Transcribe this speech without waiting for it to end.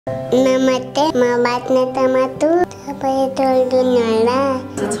नमस्ते म बाँच्ने तमातु तपाईँ टोल्दुनहला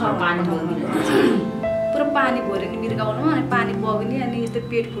छ पानी बग्ने पुरा पानी भर्यो नि मिर्गाउनु अनि पानी बग्ने अनि यस्तो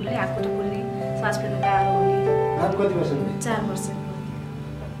पेट फुल्ने हात खुट्टा फुल्ने सास फेर्न गाह्रो हुने। नाम कति वर्ष हुने? 4 वर्ष।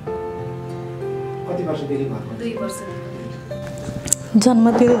 कति वर्षदेखि भएको? 2 वर्ष। जन्म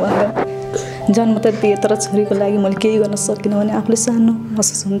दिनु भन्दा जन्म त दिए तर छोरीको लागि मैले केही गर्न सकिनँ भने आफूले सानो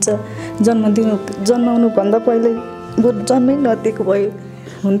महसुस हुन्छ। जन्माउनु भन्दा पहिले बरु जन्मै नदिएको भए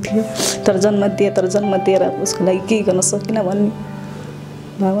हुन्थ्यो, तर जन्म दिएर उसको लागि केही गर्न सकिनँ भन्ने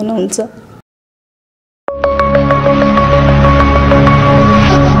भावना हुन्छ।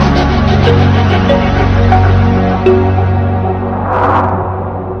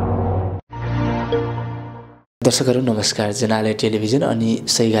 दर्शकहरू नमस्कार। जनाले टेलिभिजन अनि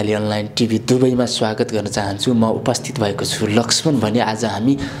सैगाली अनलाइन टिभी दुवैमा स्वागत गर्न चाहन्छु। म उपस्थित भएको छु लक्ष्मण भने आज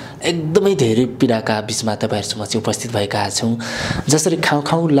हामी एकदमै धेरै पीडाका बिचमा तपाईहरुसँग चाहिँ उपस्थित भएका छौँ। जसरी खाउँ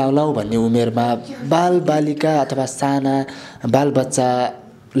खाउँ लाउ लाउ भन्ने उमेरमा बालबालिका अथवा साना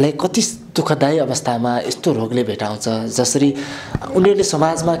बालबच्चालाई कति दुःखदायी अवस्थामा यस्तो रोगले भेटाउँछ। जसरी उनीहरूले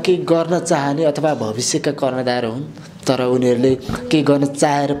समाजमा केही गर्न चाहने अथवा भविष्यका कर्णधार हुन् तर उनीहरूले केही गर्न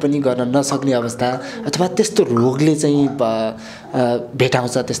चाहेर पनि गर्न नसक्ने अवस्था अथवा त्यस्तो रोगले चाहिँ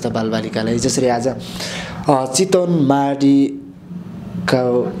भेटाउँछ त्यस्तो बालबालिकालाई। जसरी आज चितवन माडीका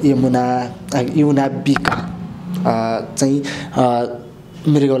युना BK चाहिँ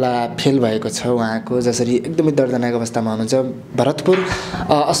मृगौला फेल भएको छ उहाँको। जसरी एकदमै दर्दनाक अवस्थामा हुनुहुन्छ। भरतपुर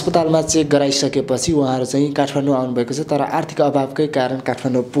अस्पतालमा चेक गराइसकेपछि उहाँहरू चाहिँ काठमाडौँ आउनुभएको छ, तर आर्थिक अभावकै कारण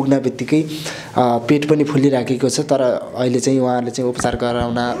काठमाडौँ पुग्न बित्तिकै पेट पनि फुलिराखेको छ। तर अहिले चाहिँ उहाँहरूले चाहिँ उपचार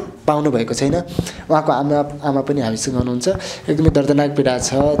गराउन पाउनुभएको छैन। उहाँको आमा पनि हामीसँग हुनुहुन्छ। एकदमै दर्दनाक पीडा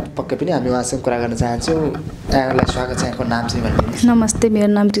छ। पक्कै पनि हामी उहाँसँग कुरा गर्न चाहन्छौँ। यहाँलाई स्वागत छ। यहाँको नाम चाहिँ भन्नुहोस्। नमस्ते,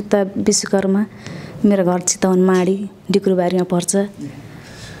 मेरो नाम रीता विश्वकर्मा। मेरो घर चितवन माडी डिक्रुबारीमा पर्छ।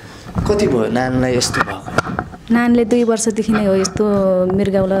 कति भयो नानीलाई यस्तो भएको? नानीले 2 वर्षदेखि नै हो यस्तो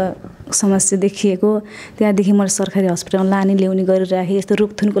मृगौला समस्या देखिएको। त्यहाँदेखि मैले सरकारी हस्पिटलमा लाने ल्याउने गरिराखेँ। यस्तो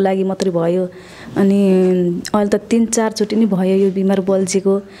रुकथुनको लागि मात्रै भयो। अनि अहिले त 3-4 चोटि नै भयो यो बिमार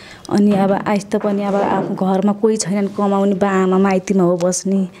बल्झेको। अनि अब आइस्ता पनि अब आफ्नो घरमा कोही छैनन् कमाउने, बा आमा माइतीमा हो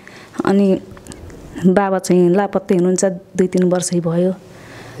बस्ने। अनि बाबा चाहिँ लापत्तै हुनुहुन्छ, 2-3 वर्षै भयो।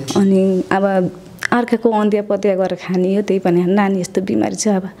 अनि अब अर्काको अन्त्या पत्या गरेर खाने हो। त्यही पनि नानी यस्तो बिमारी छ।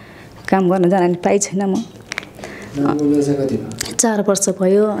 अब काम गर्न जान पाइ छैन। म 4 वर्ष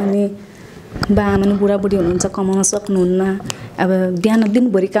भयो। अनि बा आमा पनि बुढाबुढी हुनुहुन्छ, कमाउन सक्नुहुन्न। अब बिहान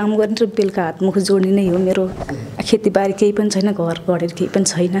दिनभरि काम गर्ने र बेलुका हातमुख जोड्ने नै हो मेरो। खेतीबारी केही पनि छैन, घर बढेर केही पनि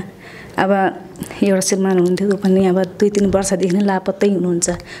छैन। अब एउटा श्रीमान हुनुहुन्थ्यो, ऊ पनि अब 2-3 वर्षदेखि नै लापत्तै हुनुहुन्छ,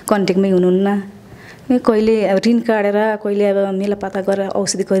 कन्ट्याक्टमै हुनुहुन्न। कहिले अब ऋण काटेर कहिले अब मेलापाता गरेर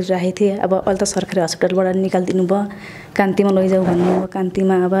औषधि गरिराखेको थिएँ। अब अहिले त सरकारी हस्पिटलबाट निकालिदिनु भयो, कान्तिमा लैजाऊ भन्नुभयो।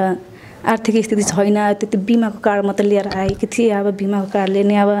 कान्तिमा अब आर्थिक स्थिति छैन। त्यति बिमाको कार्ड मात्रै लिएर आएकी थिएँ। अब बिमाको कार्डले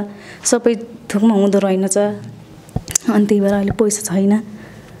नै अब सबै थोकमा हुँदो रहेनछ। अनि त्यही भएर अहिले पैसा छैन।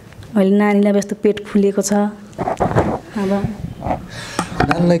 अहिले नानीलाई यस्तो पेट फुलेको छ। अब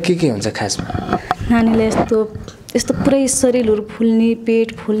नानीलाई के हुन्छ खासमा? नानीलाई यस्तो पुरै शरीरहरू फुल्ने, पेट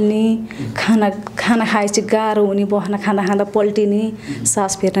फुल्ने, खाना खाएपछि गाह्रो हुने, बस्न खाँदा पल्टिने,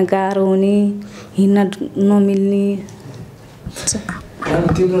 सास फेर्न गाह्रो हुने, हिँड्न नमिल्ने।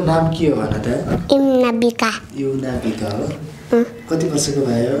 तिम्रो नाम के हो भन त? युना BK। युना BK हो। कति वर्षको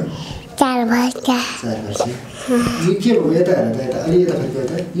भयो? 4 वर्ष। 4 वर्ष। यो के भयो यता हेर त, यता अलि यता फर्क्यो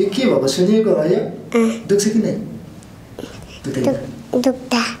त। यो के भएको सुनिएको भयो? दुख्छ कि नै?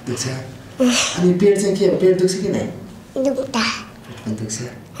 दुख्दा। दुख्छ। अनि पेट चाहिँ के हो? पेट दुख्छ कि नै? दुख्दा। दुख्छ।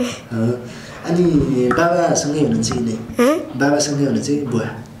 हो। अनि बाबासँगै हुनुहुन्छ कि नै? बाबासँगै हुनुहुन्छ कि बुवा?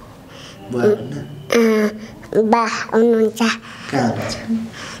 बुवा हुन्न? बा हुनुहुन्छ। कहाँ हुनुहुन्छ?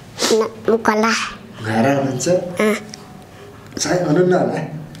 कला। घर हुनुहुन्छ? सायद हुनुहुन्न होला।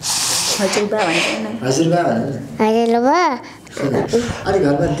 हजुरबा भन्छ। हजुरबा भन न। हजुरबा। अनि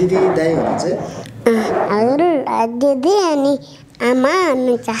घरमा दिदी दाइ हुनुहुन्छ? हजुर दिदी अनि आमा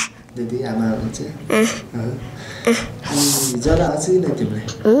हुनुहुन्छ। दिदी आमा हुनुहुन्छ? अनि ज्वरो आउँछ कि नै तिमीलाई?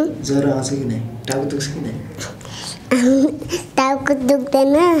 ज्वरो आउँछ कि नै? टाउको दुख्छ कि नै? टाउको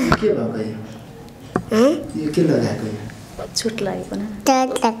दुख्दैन। के भएको यो? यो के लगाएको यो? चोट लागेको न?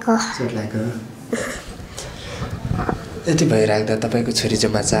 चोट लागेको। यति भइराख्दा तपाईँको छोरी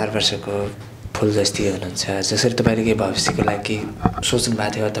जम्मा 4 वर्षको फुल जस्तै हुनुहुन्छ। जसरी तपाईँले केही भविष्यको लागि सोच्नु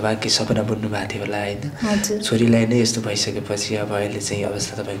भएको थियो अथवा केही सपना बुन्नु भएको थियो होला होइन? छोरीलाई नै यस्तो भइसकेपछि अब अहिले चाहिँ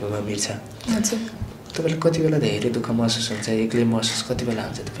अवस्था तपाईँको गम्भीर छ। तपाईँले कति बेला धेरै दुःख महसुस हुन्छ? एक्लै महसुस कति बेला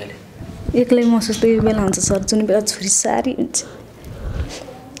हुन्छ तपाईँले? एक्लै महसुस त यो बेला हुन्छ सर, जुन बेला छोरी सारी हुन्छ।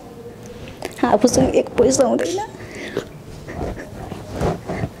 आफूसँग 1 पैसा हुँदैन।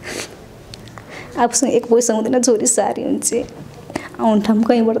 आफूसँग एक पैसा हुँदैन छोरी सारी हुन्छ आउनु ठाउँ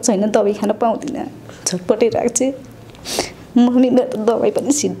कहीँबाट छैन दबाई खान पाउँदिनँ छटपटै राख्छ मम्मी मेरो त दबाई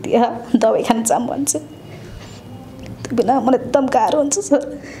पनि सिद्धिया दबाई खान चाम भन्छ त्यो बेला मलाई एकदम गाह्रो हुन्छ सर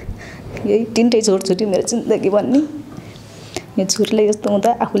यही तिनटै छोरछोरी मेरो जिन्दगी भन्ने यो छोरीलाई यस्तो हुँदा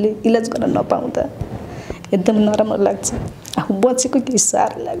आफूले इलाज गर्न नपाउँदा एकदम नराम्रो लाग्छ आफू बचेको केही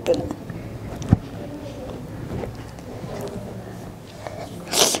साह्रो लाग्दैन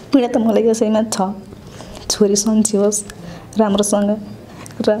पीडा त मलाई यसैमा छ छोरी सन्ची होस् राम्रोसँग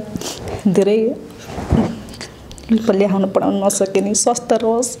र धेरै ल्याउन पढाउन नसके नि स्वस्थ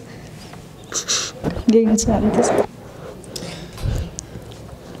रहोस् यही हुन्छ हामी त्यस्तो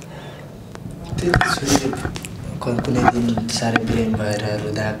कुनै दिन साह्रै ब्रेन भएर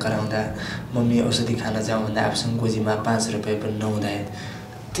रुँदा कराउँदा मम्मी औषधि खान जाउँ भन्दा आफूसँग गोजीमा 5 रुपियाँ पनि नहुँदा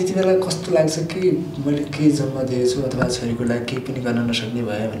त्यति बेला कस्तो लाग्छ कि मैले के जन्म दिएछु अथवा छोरीको लागि केही पनि गर्न नसक्ने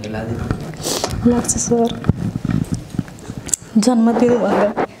भयो भन्ने लाग्छ सर जन्म दियो भनेर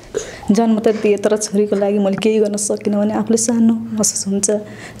जन्म त दिए तर छोरीको लागि मैले केही गर्न सकिनँ भने आफूले सानो महसुस हुन्छ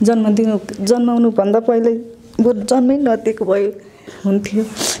जन्माउनुभन्दा पहिल्यै बरु जन्मै नदिएको भयो हुन्थ्यो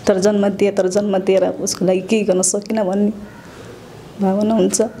तर जन्म दिएर उसको लागि केही गर्न सकिनँ भन्ने भावना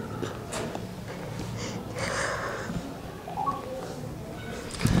हुन्छ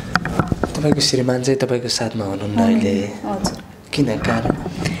तपाईँको श्रीमान चाहिँ तपाईँको साथमा हुनुहुन्न अहिले हजुर किन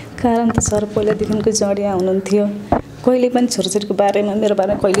कारण त सर पहिलादेखिको जडिया हुनुहुन्थ्यो कहिले पनि छोरीछोरीको बारेमा मेरो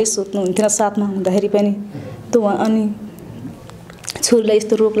बारेमा कहिल्यै सोध्नुहुन्थेन साथमा हुँदाखेरि पनि त्यो अनि छोरीलाई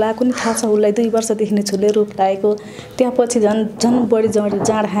यस्तो रोग लागेको नि थाहा छ उसलाई 2 वर्षदेखि नै छोरीले रोग लागेको त्यहाँपछि झन् बढी जाँड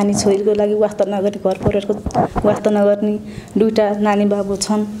खाने छोरीको लागि वास्ता नगर्ने घर परिवारको वास्ता नगर्ने 2टा नानी बाबु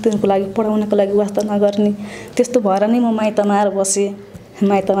छन् तिनीहरूको लागि पढाउनको लागि वास्ता नगर्ने त्यस्तो भएर नै म माइतमा आएर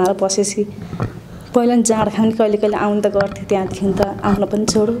बसेपछि पहिला नि जाँड खाने कहिले कहिले आउनु त गर्थेँ त्यहाँदेखि त आउन पनि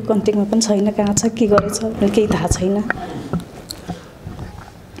छोडो कन्ट्याक्टमा पनि छैन कहाँ छ के गरेछ केही थाहा छैन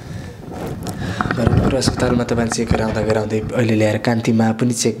भरतपुर अस्पतालमा तपाईँ चेक गराउँदै अहिले ल्याएर कान्तिमा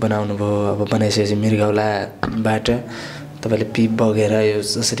पनि चेक बनाउनु भयो अब बनाइसकेपछि मृगौलाबाट तपाईँले पिप बगेर यो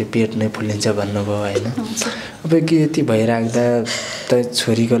जसरी पेट नै फुल्लिन्छ भन्नुभयो होइन अब के यति भइराख्दा त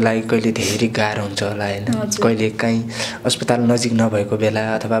छोरीको लागि कहिले धेरै गाह्रो हुन्छ होला होइन कहिले काहीँ अस्पताल नजिक नभएको बेला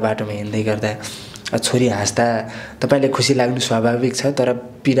अथवा बाटोमा हिँड्दै गर्दा छोरी हाँस्दा तपाईँले खुसी लाग्नु स्वाभाविक छ तर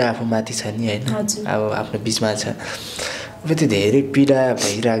पीडा आफूमाथि छ नि होइन अब आफ्नो बिचमा छ अब त्यो धेरै पीडा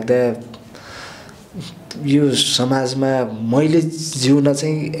भइराख्दा यो समाजमा मैले जिउन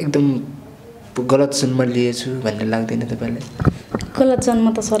चाहिँ एकदम गलत जन्म लिएछु भन्ने लाग्दैन तपाईँलाई गलत जन्म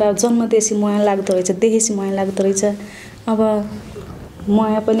त सर जन्म देशी माया लाग्दो रहेछ देखेपछि माया लाग्दो रहेछ अब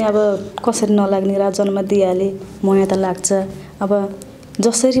माया पनि अब कसरी नलाग्ने र जन्म दिइहाले माया त लाग्छ अब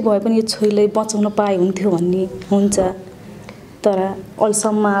जसरी भए पनि यो छोरीलाई बचाउन पाए हुन्थ्यो भन्ने हुन्छ तर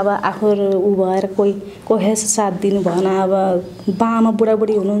अहिलेसम्म अब आफू ऊ भएर कोही साथ दिनु भएन अब बाआमा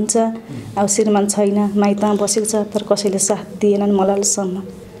बुढाबुढी हुनुहुन्छ अब श्रीमान छैन माइतमा बसेको छ तर कसैले साथ दिएनन् मलाई अहिलेसम्म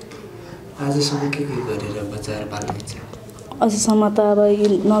आजसम्म के गरेर बचाएर पाल्नुहुन्छ अझसम्म त अब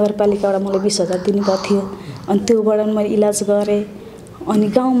नगरपालिकाबाट मलाई 20,000 दिनुभएको थियो अनि त्योबाट मैले इलाज गरेँ अनि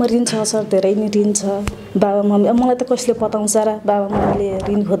गाउँमा ऋण छ सर धेरै नै ऋण छ बाबा मम्मी अब मलाई त कसले पताउँछ र बाबा मम्मीले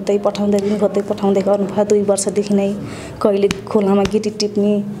ऋण खोज्दै पठाउँदै गर्नुभयो 2 वर्षदेखि नै कहिले खोलामा गिटी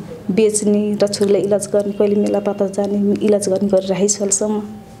टिप्ने बेच्ने र छोरीलाई इलाज गर्ने कहिले मेलापाता जाने इलाज गर्ने गरिरहेको छु अहिलेसम्म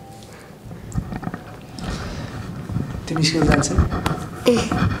तिमी स्कुल जान्छ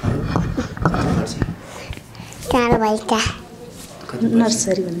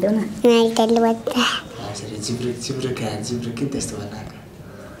नर्सरी भन्देऊ न जिब्रो किन त्यस्तो बनाएको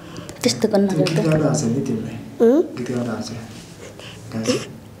त्यस्तो गर्न गीत गाउन आउँछ नि तिमीलाई गीत गाउन आउँछ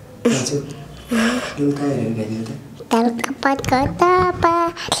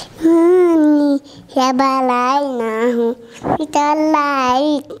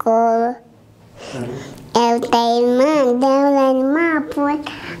एउटैमा देउलामा पुल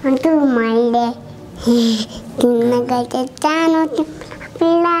अन्त मैले किन्न गएको सानो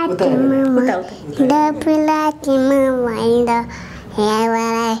पिलाटीमा भइद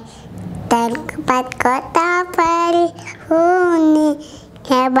हेवालाई तलको पातको तपाईँ हुने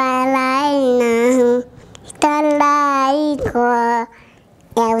हेवालाई नहुँ तलाइको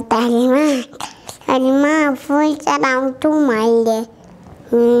एउटामा फुल चढाउँछु मैले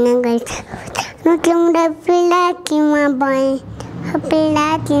रुटुङ्डो पिलाटीमा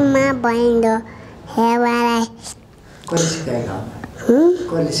भइदो हेवालाई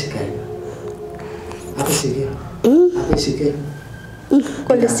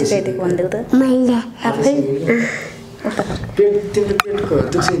कसले सिकाइदिएको भन्दै त मैले आफै तिम्रो पेटको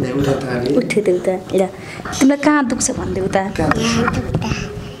दुख्छ नि उठिदेऊ त ल तिमीलाई कहाँ दुख्छ भन्दै त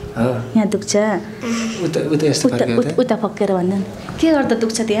यहाँ दुख्छ उता यस्तो फर्क्यो त उता फर्केर भन्दा के गर्दा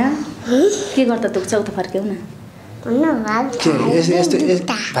दुख्छ त्यहाँ के गर्दा दुख्छ उता फर्क्यौ न के यस्तो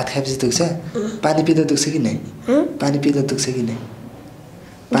भात खाएपछि दुख्छ पानी पिँदा दुख्छ कि नै पानी पिँदा दुख्छ कि नै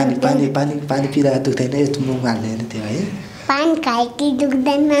पानी पानी पानी पानी पिँदा दुख्दैन यस्तो मुखमा हाल्ने होइन त्यो है पानी खाएपछि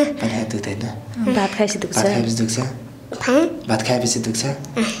दुख्दैन पानी खाए दुख्दैन भात खाएपछि दुख्छ भात खाएपछि दुख्छ भात खाएपछि दुख्छ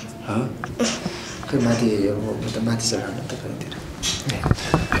हो खै माथि त माथि चढाउनु तपाईँतिर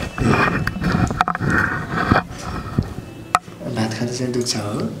भात खाँदा चाहिँ दुख्छ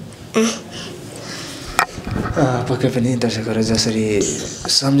हो पक्कै पनि दर्शकहरू जसरी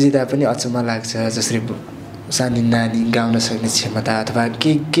सम्झिँदा पनि अचम्म लाग्छ जसरी सानी नानी गाउन सक्ने क्षमता अथवा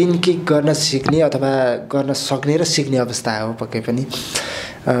के गर्न सिक्ने अथवा गर्न सक्ने र सिक्ने अवस्था हो पक्कै पनि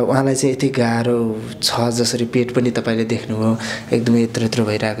उहाँलाई चाहिँ यति गाह्रो छ जसरी पेट पनि तपाईँले देख्नुभयो एकदमै यत्रो यत्रो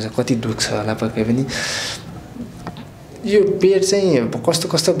भइरहेको छ कति दुख्छ होला पक्कै पनि यो पेट चाहिँ कस्तो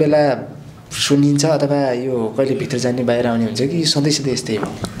कस्तो बेला सुनिन्छ अथवा यो कहिले भित्र जाने बाहिर आउने हुन्छ कि सधैँ सधैँ यस्तै हो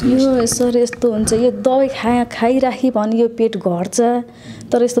यो सर यस्तो हुन्छ यो दबाई खाइराखेँ भने यो पेट घट्छ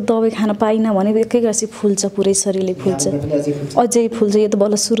तर यस्तो दबाई खान पाइनँ भने एकै गासी फुल्छ पुरै शरीरले फुल्छ अझै फुल्छ यो त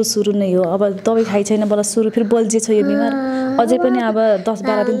बल्ल सुरु नै हो अब दबाई खाइ छैन बल्ल सुरु फेरि बल्झिएछ यो बिमार अझै पनि अब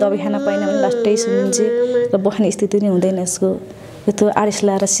 10-12 दिन दबाई खान पाइनँ भने लास्टै सुनिन्छ र बस्ने स्थिति नै हुँदैन यसको यो त आरिस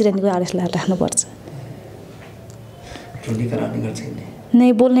लाएर सिरानीको आरिस लाएर राख्नुपर्छ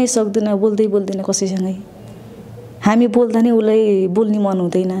नै बोल्नै सक्दैन बोल्दैन कसैसँगै हामी बोल्दा नै उसलाई बोल्ने मन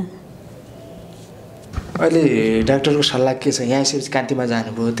हुँदैन अहिले डाक्टरको सल्लाह के छ यहाँ यसरी कान्तिमा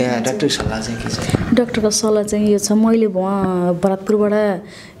जानुभयो त्यहाँ डाक्टरको सल्लाह चाहिँ के छ डाक्टरको सल्लाह चाहिँ यो छ मैले भरतपुरबाट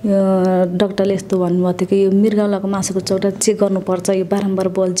डाक्टरले यस्तो भन्नुभएको थियो कि यो मृगौलाको मासुको चौडा चेक गर्नुपर्छ यो बारम्बार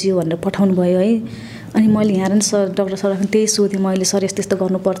बल्झियो भनेर पठाउनु भयो है अनि मैले यहाँ सर डाक्टर सरलाई त्यही सोधेँ मैले सर यस्तो यस्तो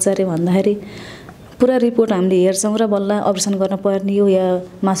गर्नुपर्छ अरे भन्दाखेरि पुरा रिपोर्ट हामीले हेर्छौँ र बल्ल अपरेसन गर्न पर्ने हो या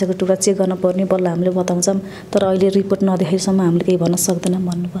मासुको टुक्रा चेक गर्न पर्ने बल्ल हामीले बताउँछौँ तर अहिले रिपोर्ट नदेखेसम्म हामीले केही भन्न सक्दैनौँ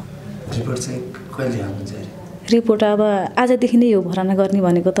भन्नुभयो रिपोर्ट चाहिँ कहिले आउँछ रिपोर्ट अब आजदेखि नै हो भर्ना गर्ने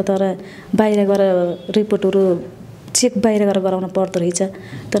भनेको त तर बाहिर गएर रिपोर्टहरू चेक बाहिर गएर गराउन पर्दो रहेछ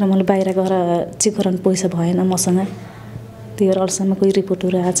तर मैले बाहिर गएर चेक गराउनु पैसा भएन मसँग त्यही भएर अहिलेसम्म कोही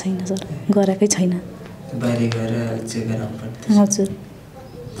रिपोर्टहरू आएको छैन सर गराएकै छैन बाहिर गएर चेक गराउनु पर्छ हजुर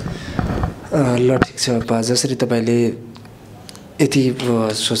ल ठिक छ जसरी तपाईँले यति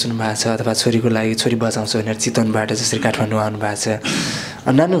सोच्नु भएको छ अथवा छोरीको लागि छोरी बचाउँछ भनेर चितवनबाट जसरी काठमाडौँ आउनु भएको छ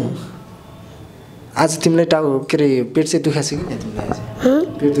नानु आज तिमीलाई के अरे पेट चाहिँ दुखेको छ कि नै तिमीलाई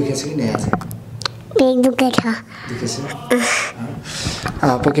पेट दुखेको छ कि नै आज पेट दुखेको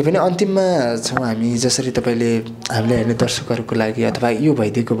पक्कै पनि अन्तिममा छौँ हामी जसरी तपाईँले हामीले हेर्ने दर्शकहरूको लागि अथवा यो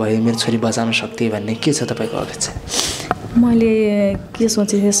भइदिएको भए मेरो छोरी बचाउन सक्थे भन्ने के छ तपाईँको अपेक्षा मैले के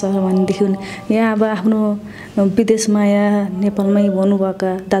सोचेको थिएँ सर भनेदेखि यहाँ अब आफ्नो विदेशमा या नेपालमै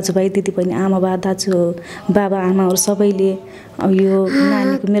हुनुभएका दाजुभाइ दिदीबहिनी आमा बा दाजु बाबा आमाहरू सबैले अब यो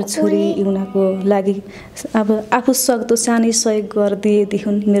नानीको मेरो छोरी युनाको लागि अब आफू सक्दो सानै सहयोग गरिदिएदेखि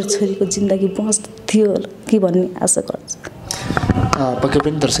मेरो छोरीको जिन्दगी बच्थ्यो कि भन्ने आशा गर्छु पक्कै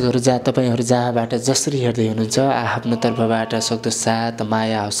पनि दर्शकहरू तपाईँहरू जहाँबाट जसरी हेर्दै हुनुहुन्छ आफ्नो तर्फबाट सक्दो साथ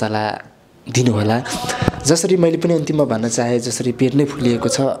माया हौसला दिनुहोला जसरी मैले पनि अन्तिममा भन्न चाहे जसरी पेट नै फुलिएको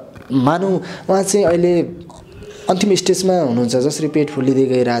छ मानौँ उहाँ चाहिँ अहिले अन्तिम स्टेजमा हुनुहुन्छ जसरी पेट फुलिँदै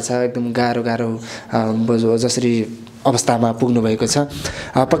गइरहेछ एकदम गाह्रो जसरी अवस्थामा पुग्नु भएको छ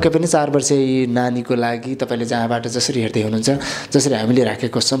पक्कै पनि 4 वर्षीय नानीको लागि तपाईँले जहाँबाट जसरी हेर्दै हुनुहुन्छ जसरी हामीले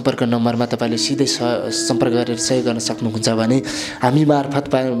राखेको सम्पर्क नम्बरमा तपाईँले सिधै सम्पर्क गरेर सहयोग गर्न सक्नुहुन्छ भने हामी मार्फत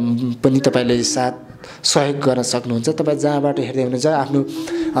पनि तपाईँले सहयोग गर्न सक्नुहुन्छ तपाईँ जहाँबाट हेर्दै हुनुहुन्छ आफ्नो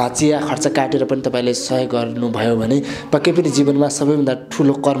चिया खर्च काटेर पनि तपाईँले सहयोग गर्नुभयो भने पक्कै पनि जीवनमा सबैभन्दा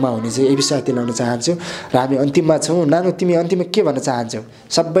ठुलो कर्म हुने चाहिँ यही विषय दिलाउन चाहन्छु र हामी अन्तिममा छौँ नानु तिमी अन्तिममा के भन्न चाहन्छौ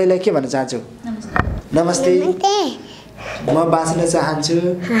सबैलाई के भन्न चाहन्छौ नमस्ते म बाँच्न चाहन्छु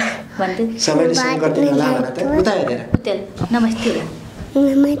सबैले सहयोग गर्दिनु होला भन त उता हेरेर नमस्ते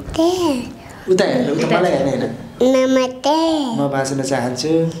नमस्ते उता हेरेर उता मलाई हेर्न नमस्ते म बाँच्न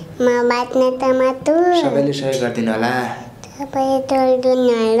चाहन्छु म बाँच्न चाहन्छु सबैले सहयोग गरिदिनु होला सबैले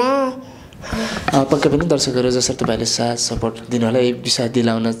टोल्दिनु होला पक्कै पनि दर्शकहरू जसरी तपाईँले साथ सपोर्ट दिनु होला यही विषय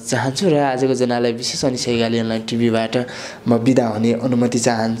दिलाउन चाहन्छु र आजको जनालाई विशेष अनि सैगाली अनलाइन टिभीबाट म बिदा हुने अनुमति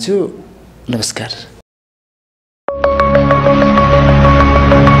चाहन्छु नमस्कार